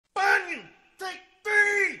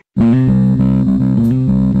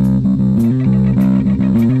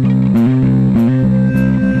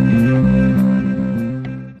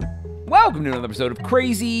another episode of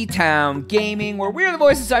Crazy Town Gaming, where we're the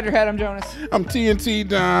voice inside your head. I'm Jonas. I'm TNT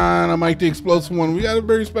Don. I'm Mike the Explosive One. We got a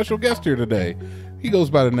very special guest here today. He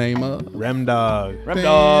goes by the name of Rem-Dogg.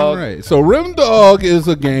 Rem-Dogg. Right. So Rem-Dogg is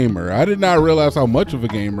a gamer. I did not realize how much of a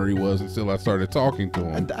gamer he was until I started talking to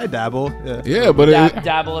him. I dabble. Yeah, but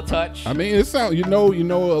Dabble a touch. I mean, it sounds you know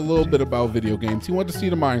a little bit about video games. He wanted to see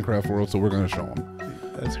the Minecraft world, so we're gonna show him.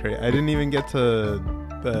 That's great. I didn't even get to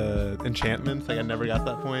the enchantments. Like I never got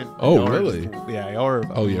that point. Oh, really? Yeah, y'all are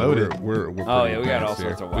Oh yeah, loaded. we're Oh, pretty yeah, we got all advanced here.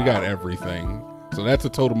 sorts of We got wow. everything. So that's a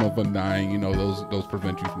totem of undying. You know, those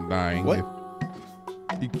prevent you from dying. What?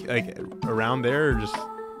 Like around there, or just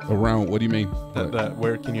Around? What do you mean?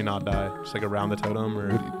 where can you not die? Just like around the totem,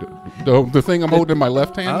 or The thing I'm holding in my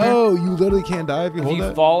left hand. oh, you literally can't die if you If hold you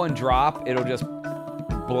that. fall and drop, it'll just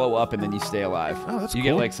blow up and then you stay alive. Oh, that's you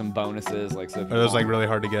cool. get like some bonuses, like so. Are those like really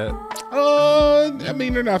hard to get? I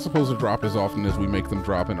mean, they're not supposed to drop as often as we make them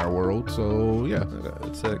drop in our world. So yeah,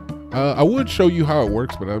 That's sick. I would show you how it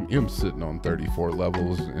works, but I'm sitting on 34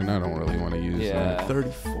 levels, and I don't really want to use Yeah.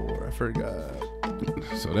 34. I forgot. that.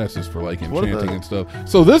 So that's just for like What are enchanting the- and stuff.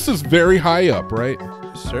 So this is very high up, right?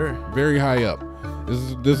 Sure. Very high up.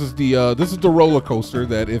 This is the roller coaster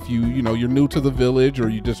that if you're new to the village or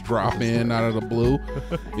you just drop in out of the blue,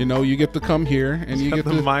 you get to come here and you Got get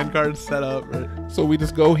the to. mine card set up. Right? So we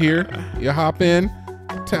just go here, you hop in,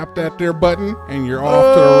 tap that there button, and you're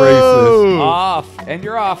off to the races. Off, and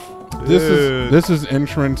you're off. This is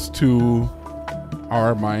entrance to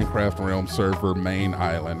our Minecraft Realm server main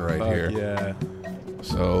island right Fuck here. Yeah.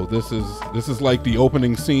 So this is like the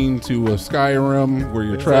opening scene to a Skyrim where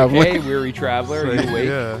you're It's traveling. like, hey, weary traveler, are you awake?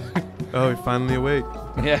 Yeah. Oh, you're finally awake.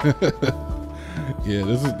 Yeah. Yeah,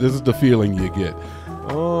 this is the feeling you get.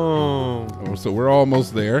 Oh, So we're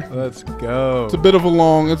almost there. let's go. It's a bit of a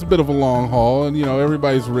long haul, and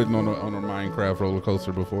everybody's ridden on a Minecraft roller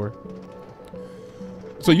coaster before.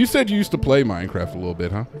 So you said you used to play Minecraft a little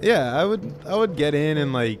bit, huh? Yeah, I would get in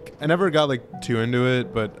and like I never got like too into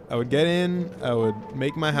it, but I would get in, I would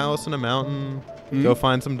make my house in a mountain, go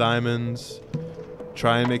find some diamonds,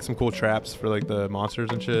 try and make some cool traps for like the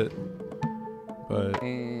monsters and shit. But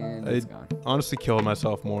And I it's gone. honestly killed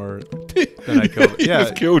myself more than I killed. You Yeah,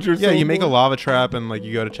 just killed yourself. yeah, you make a more? lava trap and like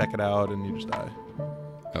you go to check it out and you just die.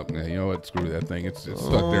 Oh, yeah, you know what? Screw that thing. It's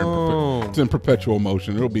stuck there. Oh. It's in perpetual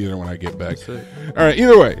motion. It'll be there when I get back. Sick. All right.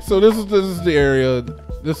 Either way, so this is the area.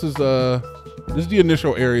 This is the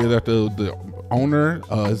initial area that the owner.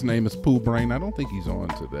 His name is Pooh Brain. I don't think he's on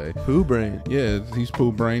today. Pooh Brain. Yeah, he's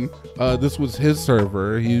Pooh Brain. This was his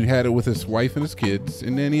server. He had it with his wife and his kids,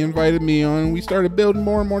 and then he invited me on. And we started building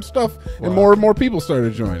more and more stuff, and more and more people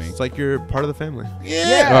started joining. It's like you're part of the family.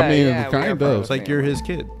 Yeah, I mean, yeah, we are kind part of of. It's like you're his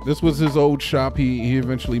kid. This was his old shop. He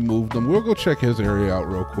eventually moved them. We'll go check his area out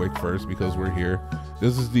real quick first because we're here.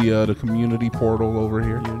 This is the community portal over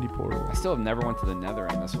here. Community portal. I still have never went to the Nether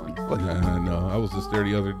on this one. No, I was just there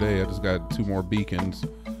the other day. I just got 2 more beacons.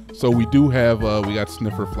 So we do have we got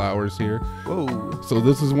sniffer flowers here. Whoa. So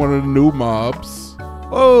this is one of the new mobs.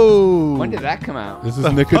 Whoa. When did that come out? This is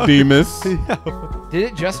Nicodemus. Did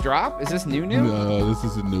it just drop? Is this new? No, this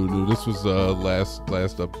is a new. This was last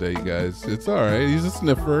update, guys. It's all right. He's a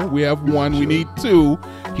sniffer. We have 1. We need 2.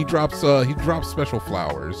 He drops special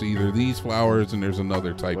flowers. Either these flowers, and there's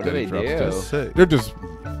another type What that do he they drops. do? too. That's sick. They're just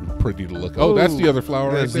pretty to look. Oh, that's the other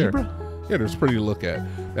flower Yeah, right there. zebra? Yeah, there's pretty to look at.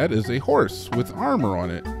 That is a horse with armor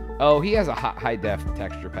on it. Oh, he has a high def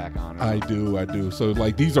texture pack on it. I do. So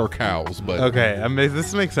like these are cows, but Okay,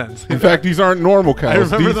 this makes sense. in fact these aren't normal cows. I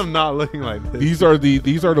remember these, them not looking like this. These are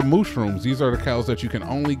the mushrooms. These are the cows that you can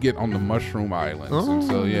only get on the mushroom islands. And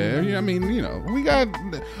so yeah, I mean, we got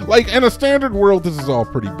like in a standard world, this is all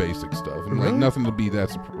pretty basic stuff, and like nothing to be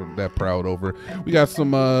that proud over. We got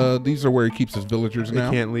some. These are where he keeps his villagers They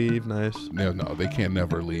now. can't leave. Nice. No, they can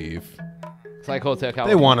never leave. It's like Hotel They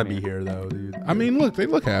California. want to be here though, dude. I mean, look, they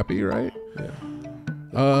look happy, right?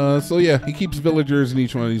 Yeah. So yeah, he keeps villagers in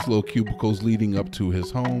each one of these little cubicles leading up to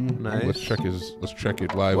his home. Nice. Let's check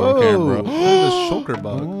it live Whoa, on camera. look at this shulker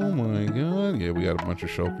bug. Oh my god! Yeah, we got a bunch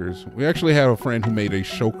of shulkers. We actually have a friend who made a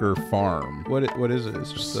shulker farm. What is it?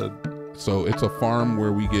 It's just So it's a farm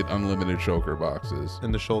where we get unlimited shulker boxes.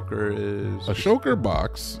 and the shulker is A shulker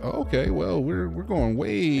box. Okay, well we're going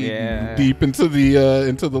way Yeah. deep into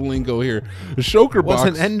the lingo here. A shulker What's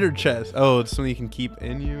box. an ender chest? Oh, it's something you can keep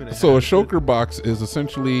in you. And it So a has shit. shulker box is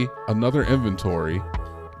essentially another inventory,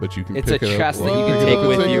 but you can It's pick a it up. chest that you Whoa. can take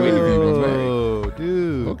with you in your Whoa. inventory. Oh,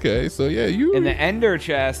 dude. Okay, so yeah, you. And the Ender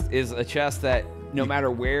chest is a chest that no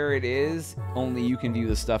matter where it is, only you can view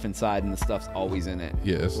the stuff inside, and the stuff's always in it.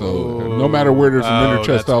 Yeah, so no matter where there's an inner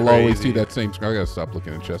chest, that's I'll always crazy. see that same screen. I gotta stop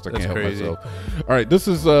looking at chest. I can't help crazy. myself. All right, this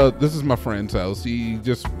is my friend's house. He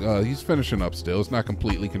just he's finishing up still. It's not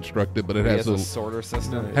completely constructed, but it He has has a sorter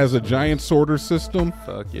system. has a giant sorter system.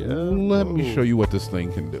 Fuck yeah. Let me show you what this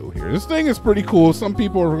thing can do here. This thing is pretty cool. Some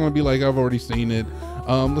people are going to be like, I've already seen it.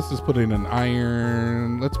 Let's just put in an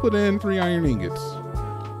iron. Let's put in 3 iron ingots.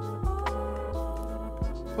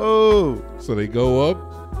 Oh. So they go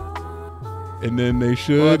up, and then they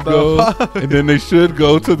should What the go, fuck? and then they should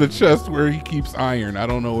go to the chest where he keeps iron. I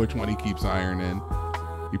don't know which one he keeps iron in.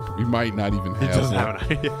 He might not even have He doesn't one. have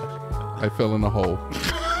an idea. I fell in a hole.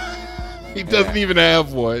 He doesn't even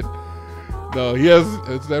have one. No, he has.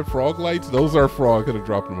 Is that frog lights? Those are frog. Could have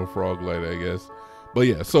dropped him a frog light, I guess. But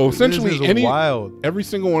yeah, so essentially, This is wild. every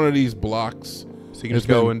single one of these blocks. So you can just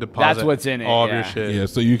go and deposit That's what's in it, all of yeah. your shit. Yeah,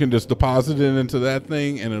 so you can just deposit it into that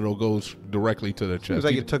thing, and it'll go directly to the chest. Seems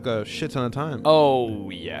like it took a shit ton of time. Oh,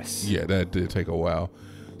 yes. Yeah, that did take a while.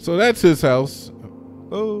 So that's his house.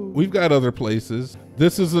 Oh. We've got other places.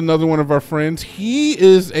 This is another one of our friends. He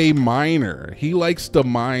is a miner. He likes to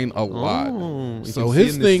mine a lot. You So can see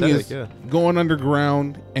his in the thing aesthetic, is going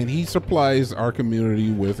underground, and he supplies our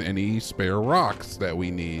community with any spare rocks that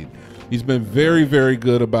we need. He's been very, very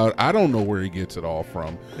good about. I don't know where he gets it all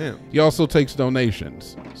from. Damn. He also takes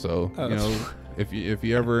donations. So Oh, you know, if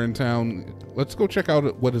you ever in town, let's go check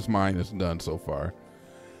out what his mine has done so far.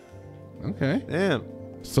 Okay. Damn.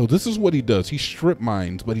 So this is what he does. He strip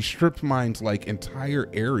mines, but he strip mines like entire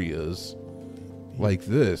areas, like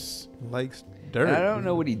this. Likes dirt. And I don't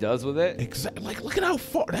know what he does with it. Exactly. Like, look at how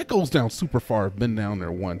far that goes down. Super far. I've been down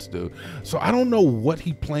there once, dude. So I don't know what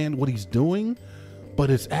he planned, what he's doing,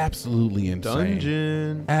 but it's absolutely insane.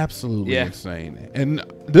 Dungeon. Absolutely Yeah. insane. And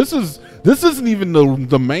this isn't even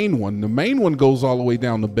the main one. The main one goes all the way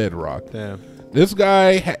down to bedrock. Damn. This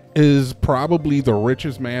guy is probably the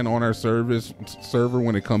richest man on our server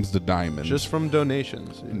when it comes to diamonds. Just from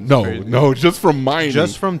donations. It's no, crazy. no, just from mining.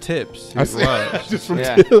 Just from tips. I saw, Loves. just from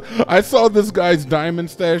Yeah. I saw this guy's diamond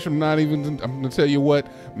stash. I'm gonna tell you what,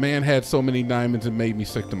 man had so many diamonds it made me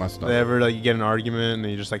sick to my They stomach. ever like you get an argument and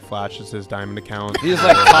he just like flashes his diamond account. He just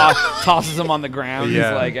like tosses him on the ground.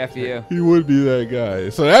 Yeah. He's like, F you. He would be that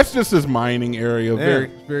guy. So that's just his mining area. Yeah. Very,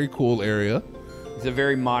 very cool area. It's a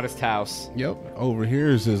very modest house. Yep. Over here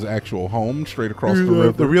is his actual home, straight across the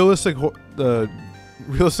The river.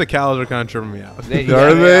 realistic cows are kind of tripping me out. They,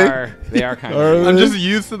 Are they? They are kind Are of. they? I'm just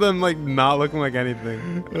used to them like not looking like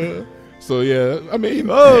anything. So yeah, I mean,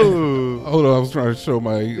 Oh, hold on, I was trying to show the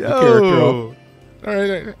character off. yo, All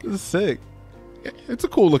right, this is sick. it's a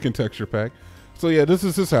cool looking texture pack. So yeah, this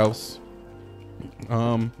is his house.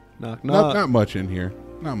 Knock knock. Not much in here.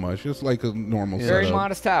 Not much. Just like a normal Very setup.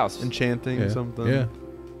 modest house. Enchanting Yeah. something. Yeah.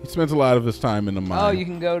 He spends a lot of his time in the mine. Oh, you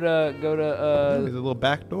can go to There's a little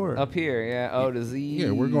back door. up here. Yeah. Oh, to Z.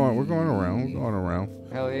 Yeah, we're going around. We're going around.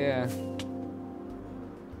 Hell yeah.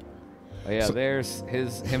 Oh yeah, So- there's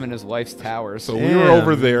him and his wife's towers. So we were Damn.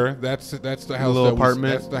 over there. That's the house. little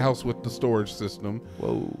apartment. That's the house with the storage system.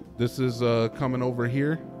 Whoa. This is coming over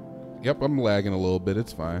here. Yep, I'm lagging a little bit.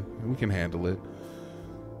 It's fine. We can handle it.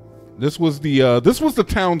 This was the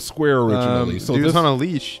town square originally. So dude's this on a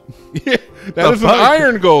leash. yeah, that is an fuck?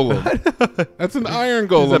 iron golem. That's an iron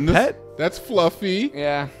golem. He's a pet? That's Fluffy,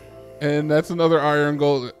 yeah. and that's another iron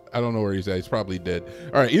golem. I don't know where he's at. He's probably dead.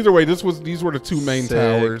 All right. Either way, these were the two main Sick.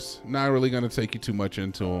 towers. Not really going to take you too much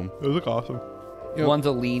into them. Those look awesome. Yep. One's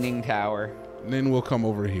a leaning tower. And then we'll come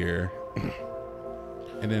over here.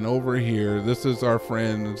 And then over here, this is our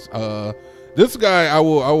friends. This guy, I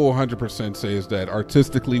will 100% say is that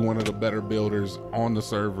artistically one of the better builders on the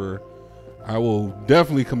server. I will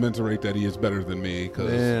definitely commensurate that he is better than me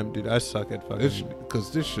because Damn, dude, I suck at fucking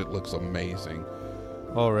this shit looks amazing.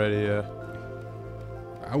 already. Yeah.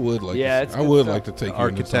 I would like. Yeah, to, it's I good would stuff. like to take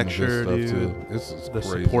Architecture, you into some of dude. this stuff too. This is The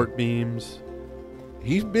crazy. support beams.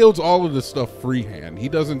 He builds all of this stuff freehand. He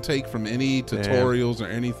doesn't take from any tutorials or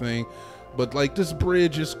anything. But like this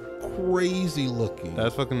bridge is crazy looking.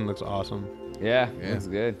 That fucking looks awesome. Yeah, Yeah. looks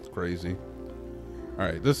good. It's crazy. All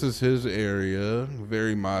right, this is his area.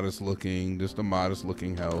 Very modest looking. Just a modest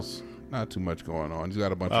looking house. Not too much going on. He's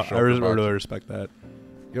got a bunch of I shulker boxes. really respect that.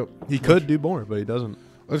 Yep. He could do more, but he doesn't.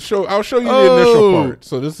 I'll show you the initial Oh! part.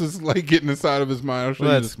 So this is like getting inside of his mind. I'll show you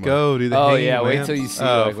Let's this much. go, dude. The Oh hanging yeah, wait lamps. till you see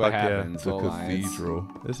Oh, like what fuck yeah. happens. The Hold on, it's- cathedral.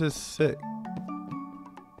 This is sick.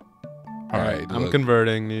 All right, I'm look.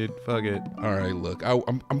 converting, dude. Fuck it. All right, look,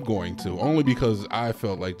 I'm going to only because I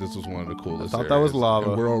felt like this was one of the coolest. I thought that was areas.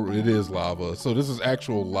 lava. And it is lava. So this is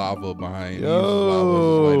actual lava behind. he uses Yo. lava as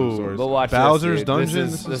his lighting source. But watch Bowser's this, dude.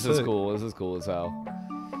 Dungeon? This This is is sick. cool. This is cool as hell.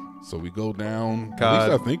 So we go down. God.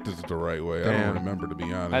 At least I think this is the right way. I Damn. don't remember, to be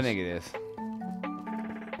honest. I think it is.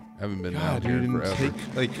 I haven't been God, down here dude,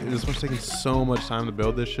 forever. this one's taking so much time to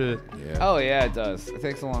build this shit. Yeah, Oh yeah, it does. It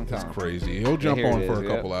takes a long time. it's crazy. He'll jump here on it for is, a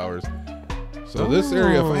yep. couple hours. So this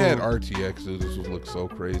area, if I had Oh. RTX, dude, this would look so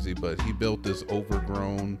crazy. But he built this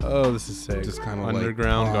overgrown, Oh, this is sick. just kind of like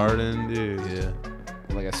Underground pond. garden, dude.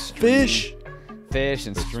 Yeah, Like a stream. Fish,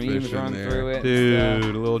 and There's streams fish in run there. through it. and dude.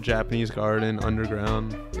 stuff. A little Japanese garden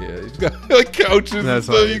underground. yeah. He's got like couches and That's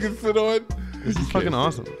stuff nice. you can sit on. This is fucking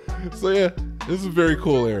awesome. So yeah, this is a very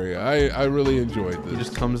cool area. I really enjoyed He this.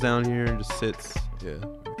 just comes down here and just sits. Yeah.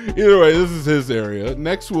 Either way, this is his area.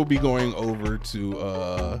 Next, we'll be going over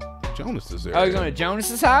to Jonas's area. Oh, you're going to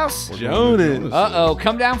Jonas's house? We're going to Jonas. Uh-oh.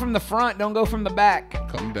 Come down from the front. Don't go from the back.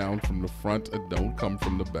 Come down from the front and don't come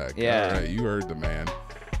from the back. Yeah. All right, you heard the man.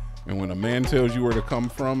 And when a man tells you where to come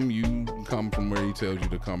from, you come from where he tells you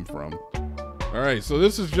to come from. All right, so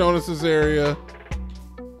this is Jonas's area.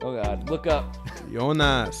 Oh, God. Look up.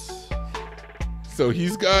 Jonas. So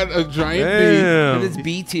he's got a giant Look Damn. at this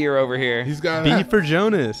B tier over here. bee. He's got B for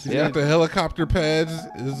Jonas. He's got the helicopter pads.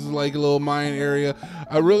 This is like a little mine area.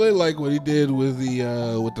 I really like what he did with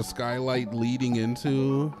the skylight leading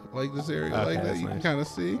into like this area, Okay, like that. that's You can nice. kind of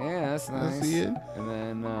see. Yeah, that's I nice. see it. And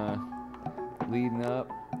then leading up,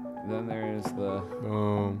 then there's the...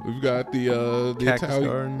 Boom. We've got the Cactus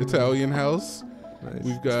garden. Italian house. Nice.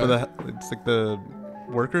 We've It's got- for the, it's like the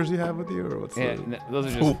workers you have with you, or what's Yeah, the? those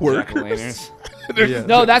are just Workers. jack-o'-lanterns. Yeah.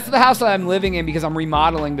 No, that's the house that I'm living in because I'm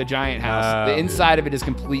remodeling the giant house. Ah, The inside of it is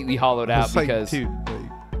completely hollowed out It's like, because dude, like,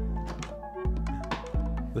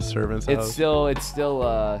 the servant's it's house. still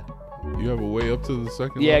You have a way up to the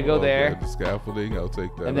second Yeah, level? go there. The scaffolding, I'll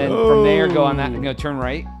take that. and then up. from there go on that, Oh. turn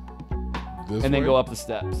right This and then way? go up the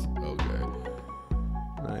steps. Okay.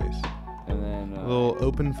 Nice. And then A little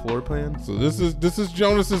open floor plan. So this is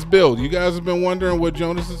Jonas's build. You guys have been wondering what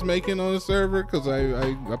Jonas is making on the server because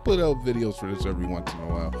I put out videos for this every once in a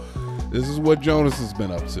while. This is what Jonas has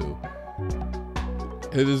been up to.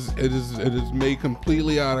 It is made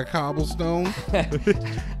completely out of cobblestone.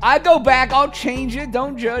 I go back, I'll change it.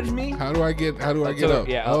 Don't judge me. How do I get So, up?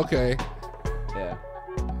 yeah, up. Okay. Yeah.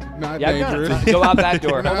 Not Yeah, I've done it. dangerous. Go out that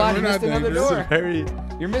door. We're Hold not- on, you we're missed not another dangerous. door. Very,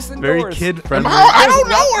 You're missing very doors. kid friendly. I don't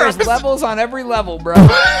know where There's I'm levels on every level, bro.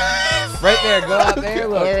 Right there. Go out there.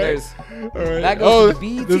 Look, All right. there's. All right. That goes to the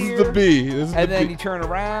B This is the tier. B. This is And the then B. you turn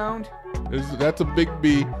around, That's a big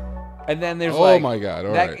B. and then there's Oh like. my God!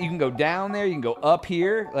 All that right. you can go down there. You can go up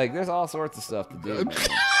here. Like there's all sorts of stuff to do. Man.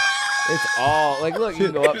 It's all like look. You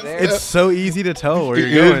can go up there. It's so easy to tell where It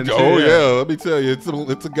you're is- going. too, oh yeah. Let me tell you,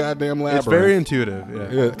 it's a goddamn labyrinth. It's very intuitive. Yeah.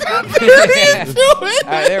 Yeah.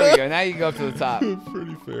 All right, there we go. Now you can go up to the top.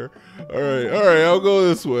 Pretty fair. All right. I'll go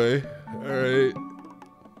this way. All right.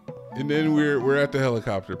 And then we're at the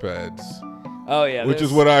helicopter pads, Oh yeah. which is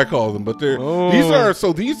there's- what I call them. But they're Oh.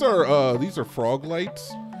 these are frog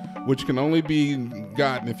lights, which can only be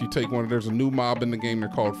gotten if you take one. There's a new mob in the game. They're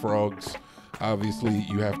called frogs. Obviously,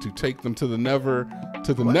 you have to take them to the nether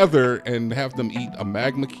and have them eat a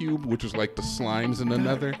magma cube, which is like the slimes in the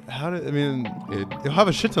nether. It- You'll have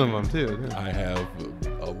a shit ton of them too. Yeah. I have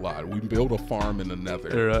a lot. We built a farm in the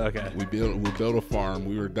nether. Okay. We built a farm.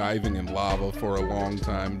 We were diving in lava for a long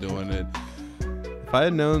time doing it. If I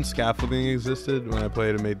had known scaffolding existed when I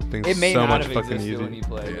played, it made things It may so not much have fucking existed when easy. you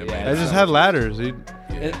played. Yeah, but man. I it's just so had much- ladders, dude.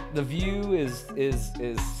 The view is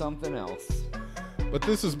something else. But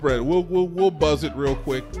this is bread. We'll buzz it real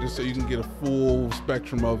quick just so you can get a full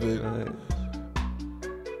spectrum of it. Alright.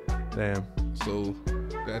 Damn. So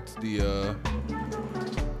that's the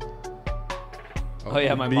Oh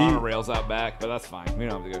yeah, my B. monorail's out back, but that's fine. We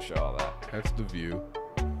don't have to go show all that. that's the view.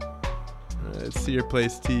 Let's see your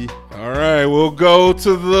place, T. All right, we'll go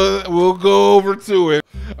over to it.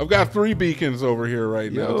 I've got 3 beacons over here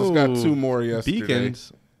right now. Just got 2 more yesterday.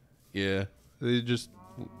 Beacons. Yeah. They just.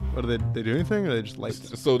 What do they do anything, or they just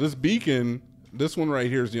lights? So this beacon, this one right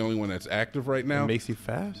here is the only one that's active right now. It makes you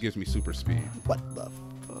fast. Gives me super speed, What the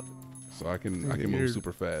fuck? so I can You're- move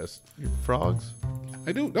super fast. Frogs.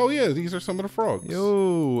 I do. Oh yeah, these are some of the frogs.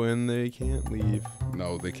 Yo, and they can't leave.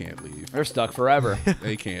 No, they can't leave. They're stuck forever.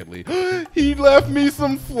 They can't leave. He left me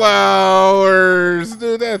some flowers,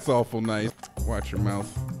 dude. That's awful nice. Watch your mouth.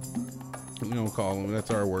 We don't call them.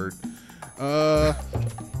 That's our word.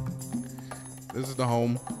 This is the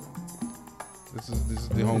home. This is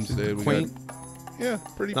the homestead. We Quaint. got, yeah,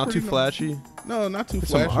 pretty. Not pretty too nice. flashy. No, not too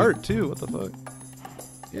There's flashy. some art too. What the fuck?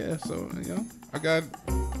 Yeah, so you know, I got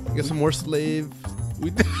Some more slaves.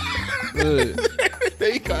 we.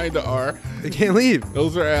 They kind of are. They can't leave.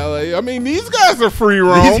 Those are LA. I mean, these guys are free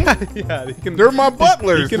roam. Yeah, they can. They're my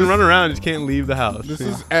butlers. He can run around, just can't leave the house. This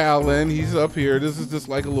is Alan. He's up here. This is just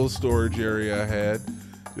like a little storage area I had.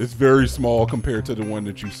 It's very small compared to the one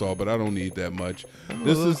that you saw, but I don't need that much.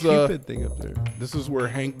 This is Cupid thing up there. This is where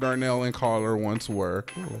Hank Darnell and Carter once were.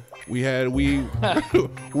 Oh. We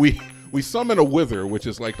summon a Wither, which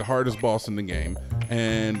is like the hardest boss in the game,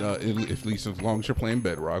 and at least as long as you're playing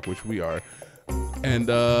Bedrock, which we are. And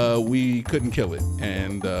we couldn't kill it,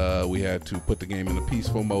 and we had to put the game in a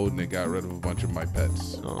peaceful mode, and it got rid of a bunch of my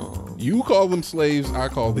pets. Oh. You call them slaves, I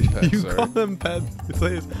call them pets. You sir. call them pets.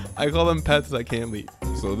 Slaves. I call them pets that can't leave.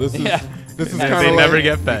 So this is this is And kind they of never like,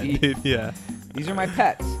 get fed. Yeah. These are my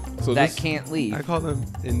pets So that this- can't leave. I call them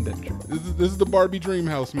indenture. this is the Barbie dream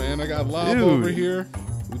house, man. I got lava Dude. over here.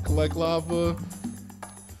 We collect lava.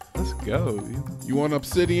 Let's go. Dude. You want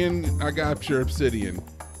obsidian? I got your obsidian.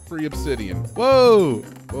 Free obsidian. Whoa.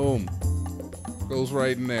 Boom. Goes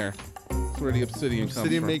right in there. That's where the obsidian comes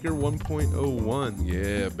Obsidian from. Maker 1.01.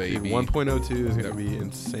 Yeah, Dude, baby. 1.02 is gonna be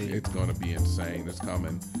insane. It's gonna be insane. It's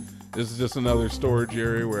coming. This is just another storage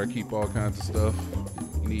area where I keep all kinds of stuff.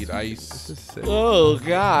 You need This ice. is sick. Oh You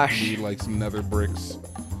gosh. need like some nether bricks.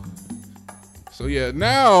 So yeah,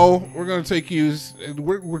 now we're gonna take you.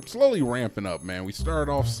 We're slowly ramping up, man. We start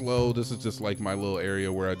off slow. This is just like my little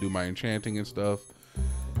area where I do my enchanting and stuff.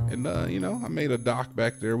 And you know, I made a dock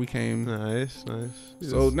back there. We came. Nice, nice.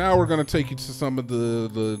 So now we're gonna take you to some of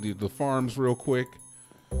the farms real quick.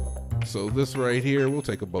 So this right here, we'll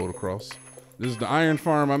take a boat across. This is the iron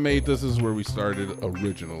farm I made. This is where we started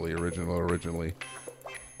originally.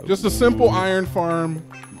 Just a simple iron farm.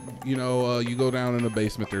 You know, you go down in the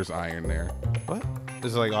basement. There's iron there. What?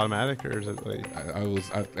 Is it like automatic or is it like?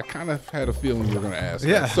 I kind of had a feeling you were gonna ask.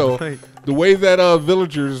 Yeah. That. So like, the way that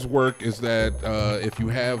villagers work is that if you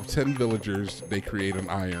have 10 villagers, they create an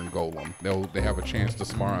iron golem. They have a chance to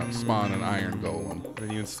spawn an iron golem.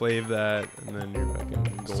 then you enslave that, and then you're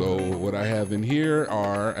fucking. So what I have in here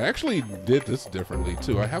are, I actually did this differently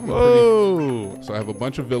too. I have them Whoa. so I have a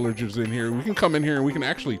bunch of villagers in here. We can come in here and we can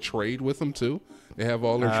actually trade with them too. They have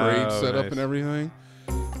all their trades set up nice. and everything.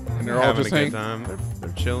 And they're all having just a good hanging. time.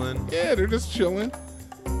 They're chilling. Yeah, they're just chilling.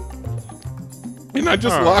 And I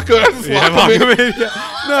just Alright. lock them Lock in. 'em in.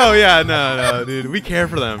 Yeah. No, dude. We care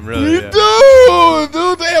for them, really. We yeah. do,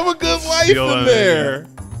 dude. They have a good life Seal in them, there.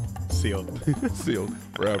 Sealed. Sealed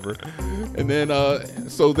forever. And then,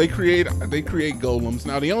 so they create golems.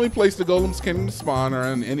 Now, the only place the golems can spawn are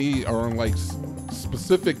on like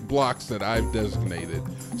specific blocks that I've designated.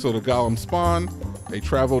 So the golems spawn. They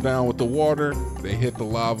travel down with the water. They hit the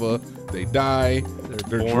lava. They die.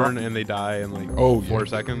 They're born and they die in like 4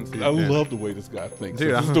 seconds. I love the way this guy thinks.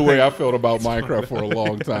 Dude, This is the way I felt about Minecraft for a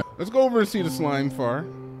long time. Let's go over and see the slime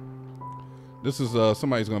farm. This is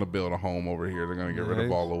somebody's gonna build a home over here. They're gonna get rid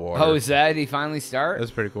of all the water. Oh, is that? Did he finally start?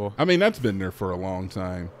 That's pretty cool. I mean, that's been there for a long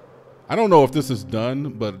time. I don't know if this is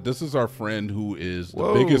done, but this is our friend who is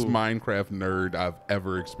the biggest Minecraft nerd I've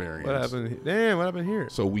ever experienced. What happened? Damn, what happened here?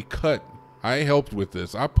 So I helped with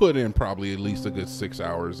this. I put in probably at least a good 6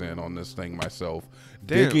 hours in on this thing myself.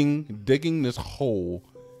 Damn. Digging this hole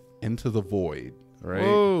into the void, right?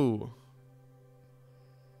 Whoa.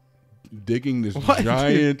 Digging this What?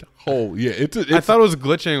 giant hole. Yeah, it's I thought it was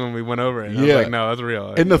glitching when we went over it. I was Yeah. like, no, that's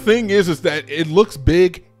real. and the thing is that it looks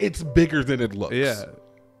big. It's bigger than it looks. yeah.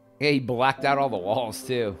 Yeah, he blacked out all the walls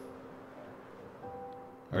too.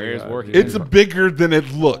 Where's God, working? dude. It's bigger than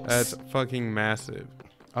it looks. That's fucking massive.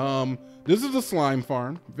 This is a slime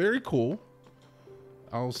farm. Very cool.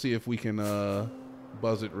 I'll see if we can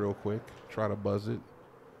buzz it real quick. Try to buzz it.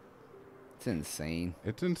 It's insane.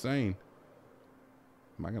 It's insane.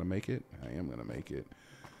 Am I gonna make it? I am gonna make it.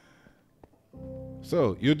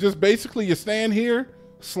 So you stand here,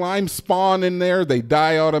 slime spawn in there, they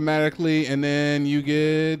die automatically, and then you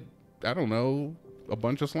get, I don't know, a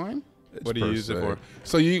bunch of slime. What do you use it for?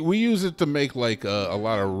 So we use it to make like a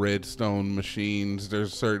lot of redstone machines.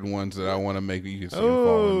 There's certain ones that I want to make. You can see them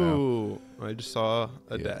falling now. Oh, I just saw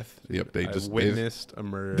a death. Yep, I witnessed a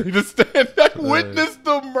murder. They just stand. I witnessed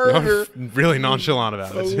the murder. I'm really nonchalant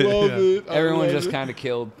about I it. love it. I Everyone love just it. kind of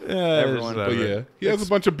killed Yeah, everyone. But yeah, he has a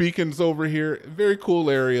bunch of beacons over here. Very cool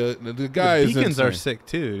area. The guy is beacons are insane. sick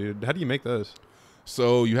too, dude. How do you make those?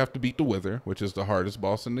 So you have to beat the Wither, which is the hardest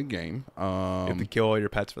boss in the game. You have to kill all your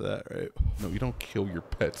pets for that, right? No, you don't kill your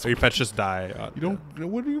pets. So your pets just die. You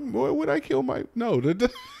don't. What would I kill my? No.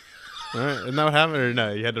 All right, isn't that what happened? Or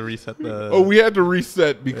no, you had to reset the. Oh, we had to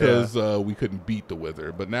reset because we couldn't beat the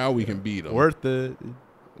Wither, but now we can beat him. Worth it.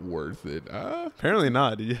 Worth it. Apparently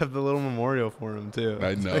not. You have the little memorial for him too.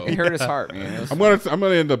 I know. He hurt his heart, man. I'm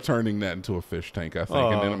gonna end up turning that into a fish tank, I think,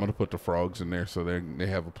 and then I'm gonna put the frogs in there so they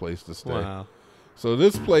have a place to stay. Wow. So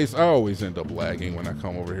this place, I always end up lagging when I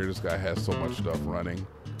come over here. This guy has so much stuff running.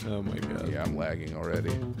 Oh my god. Yeah, I'm lagging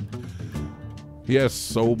already. He has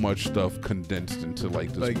so much stuff condensed into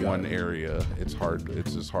like this one area. It's hard.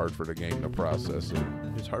 It's just hard for the game to process it.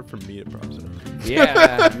 It's hard for me to process.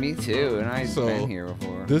 Yeah, me too. And I've So, been here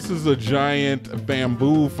before. This is a giant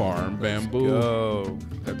bamboo farm. Bamboo. Oh,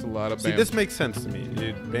 That's a lot of see, bamboo. this makes sense to me,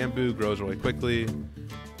 dude. Bamboo grows really quickly.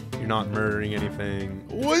 You're not murdering anything.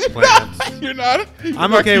 What? Plants. You're not.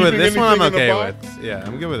 I'm okay with keeping this one. I'm anything in the okay box? with. Yeah,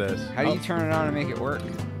 I'm good with this. How do you turn it on and make it work?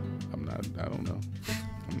 I'm not. I don't know.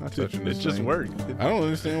 I'm not touching this. It just thing. works. I don't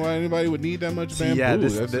understand why anybody would need that much bamboo. Yeah,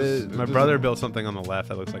 That's my brother built something on the left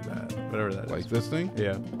that looks like that. Whatever that is. like this thing.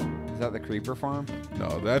 Yeah. Is that the creeper farm?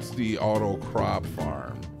 No, that's the auto crop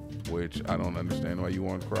farm, which I don't understand why you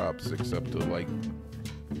want crops except to like.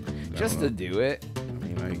 Just to do it. I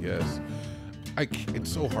mean, I guess.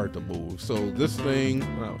 It's so hard to move. So this thing,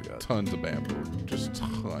 Oh my god. tons of bamboo, just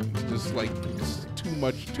tons, just like just too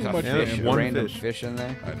much Got Yeah, fish, bamboo. one random fish. fish in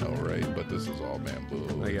there. I know, right? But this is all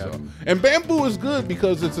bamboo. I got So- and bamboo is good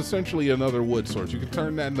because it's essentially another wood source. You can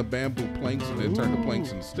turn that into bamboo planks and then turn the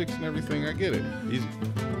planks into sticks and everything. I get it. Easy.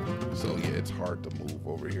 So yeah, it's hard to move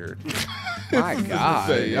over here. My God.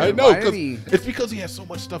 Say, I dude, know, why did 'cause he- it's because he has so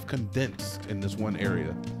much stuff condensed in this one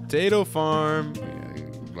area. Potato farm.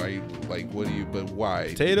 Yeah, like what do you? But why?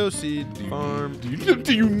 Potato seed Do you farm.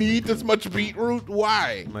 do you need this much beetroot?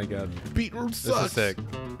 Why? Oh my god. Beetroot This sucks. is sick.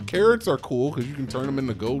 Carrots are cool because you can turn them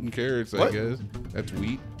into golden carrots. I What? guess that's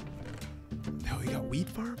wheat. No, you got wheat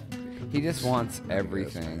farm? He just wants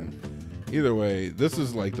everything. Either way, this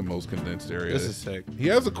is like the most condensed area. This is sick. He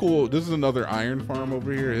has a cool. This is another iron farm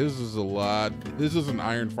over here. His is a lot. This is an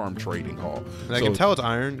iron farm trading hall. And I can tell it's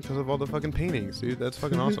iron because of all the fucking paintings, dude. That's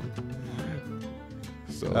fucking awesome.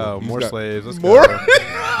 So Oh, he's more got slaves. Let's more. go.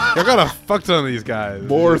 I got a fuck ton of these guys.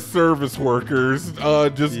 More service workers,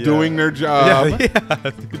 just Yeah. doing their job, Yeah,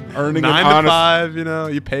 dude. earning 9 an to honest. 5, you know,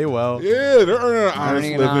 you pay well. Yeah, they're earning an honest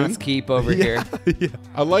Earning an living. honest keep over here. yeah.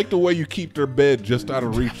 I like the way you keep their bed just out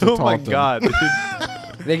of reach to Oh my taunt them. god,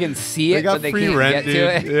 dude. They can see They it, got but they free can't rent, get dude.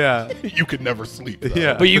 to it. Yeah. You could never sleep. Though.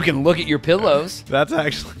 Yeah. But you can look at your pillows. That's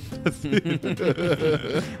actually.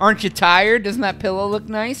 Aren't you tired? Doesn't that pillow look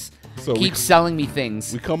nice? So Keep selling me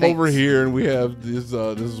things. we come Thanks. over here and we have this.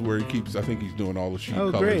 This is where he keeps. I think he's doing all the sheep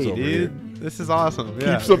Oh, colors great, over dude. here. This is awesome.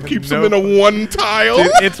 Yeah. Keeps them in a one tile.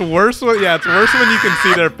 Dude, it's worse when it's worse when you can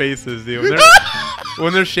see their faces, dude.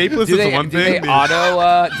 When they're shapeless, Do it's they, one do thing. they dude.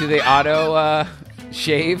 auto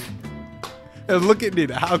shave? And look at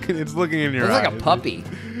dude, how can it's looking in your Looks eyes? like a puppy.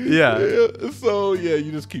 Yeah. Yeah, so yeah,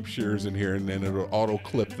 you just keep shears in here and then it'll auto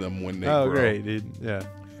clip them when they Oh, grow. great, dude. Yeah.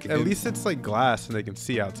 At least it's like glass and they can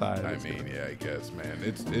see outside. I mean, yeah, I guess, man.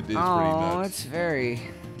 It is pretty Oh, nuts. it's very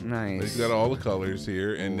He's nice. got all the colors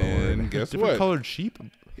here, and then guess different what? colored sheep.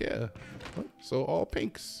 Yeah. So all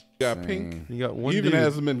pinks. You got pink. You got one. He even dude.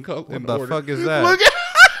 has them in color. What the fuck is that? Look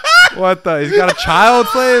at What the? He's got a child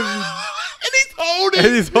slave. and he's holding.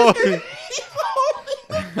 And he's holding. He's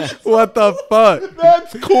holding. What the fuck?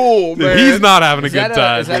 That's cool, Dude, man. he's not having a Is good that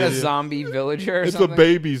time. is that a dude. zombie villager or It's something? a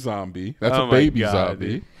baby zombie. That's Oh a my baby God, zombie.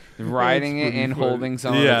 dude. Riding That's it and pretty funny. holding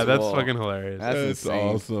someone. Yeah, that's fucking hilarious. That's That's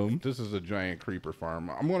insane. awesome. This is a giant creeper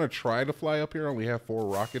farm. I'm gonna try to fly up here. I only have 4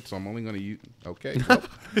 rockets, so I'm only gonna use. Okay, well,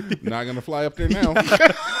 not gonna fly up there now.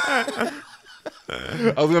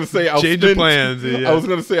 I was gonna say I'll Change your spin. plans, yeah. I was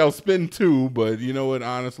gonna say I'll spin 2, but you know what?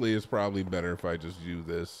 Honestly, it's probably better if I just do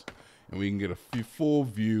this, and we can get a full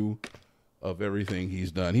view of everything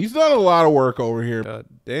he's done. He's done a lot of work over here. God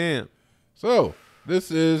damn. So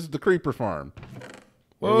this is the creeper farm,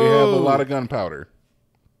 where we have a Whoa. lot of gunpowder.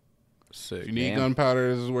 Sick. If you need Damn.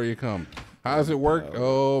 gunpowder, this is where you come. How does it work?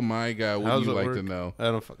 Oh my god, How would does you it like work? to know? I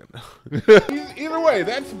don't fucking know. Either way,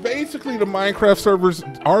 that's basically the Minecraft servers.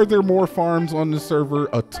 Are there more farms on the server?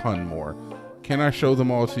 A ton more. Can I show them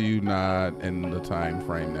all to you? Not in the time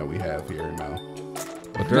frame that we have here now.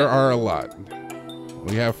 But there are a lot.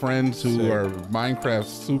 We have friends who Sick. are Minecraft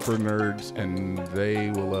super nerds, and they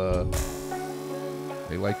will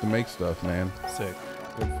they like to make stuff, man. Sick.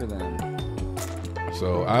 Good for them.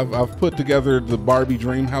 So I've put together the Barbie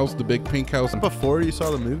dream house, the big pink house. Before you saw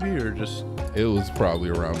the movie, or just It was probably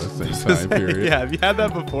around the same time period. yeah, have you had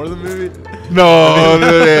that before the movie? No,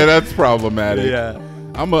 yeah, that's problematic. Yeah.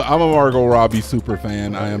 I'm a Margot Robbie super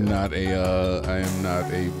fan. I am not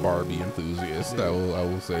a Barbie enthusiast. I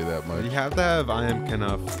will say that much. You have to have I Am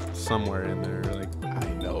Knuff somewhere in there. Like,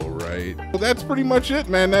 I know, right? Well, that's pretty much it,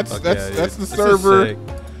 man. That's the This is server. sick.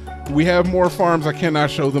 We have more farms. I cannot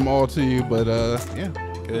show them all to you, but yeah.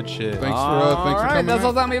 Good shit. Thanks for All right, coming. that's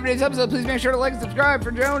all the time we have for today's episode. Please make sure to like and subscribe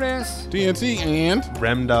for Jonas. DNC and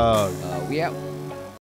Rem-Dogg. We out.